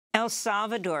El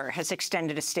Salvador has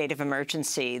extended a state of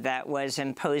emergency that was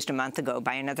imposed a month ago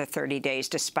by another 30 days,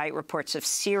 despite reports of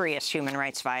serious human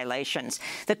rights violations.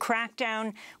 The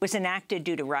crackdown was enacted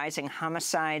due to rising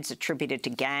homicides attributed to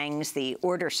gangs. The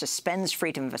order suspends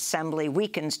freedom of assembly,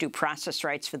 weakens due process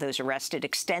rights for those arrested,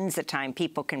 extends the time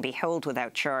people can be held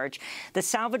without charge. The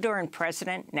Salvadoran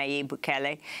president, Nayib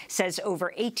Bukele, says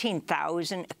over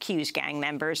 18,000 accused gang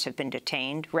members have been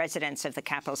detained. Residents of the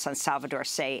capital, San Salvador,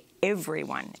 say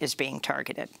everyone is being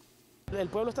targeted. El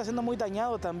pueblo está siendo muy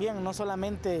dañado también, no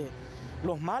solamente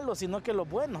los malos, sino que los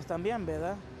buenos también,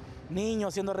 ¿verdad?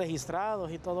 Niños siendo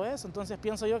registrados y todo eso. Entonces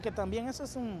pienso yo que también eso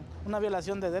es una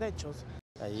violación de derechos.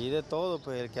 Allí de todo,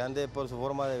 pues el que ande por su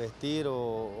forma de vestir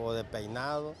o de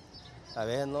peinado, a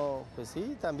veces no, pues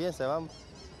sí, también se van.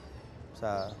 O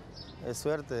sea, es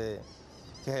suerte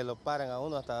que se lo paren a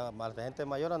uno, hasta gente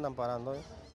mayor andan parando.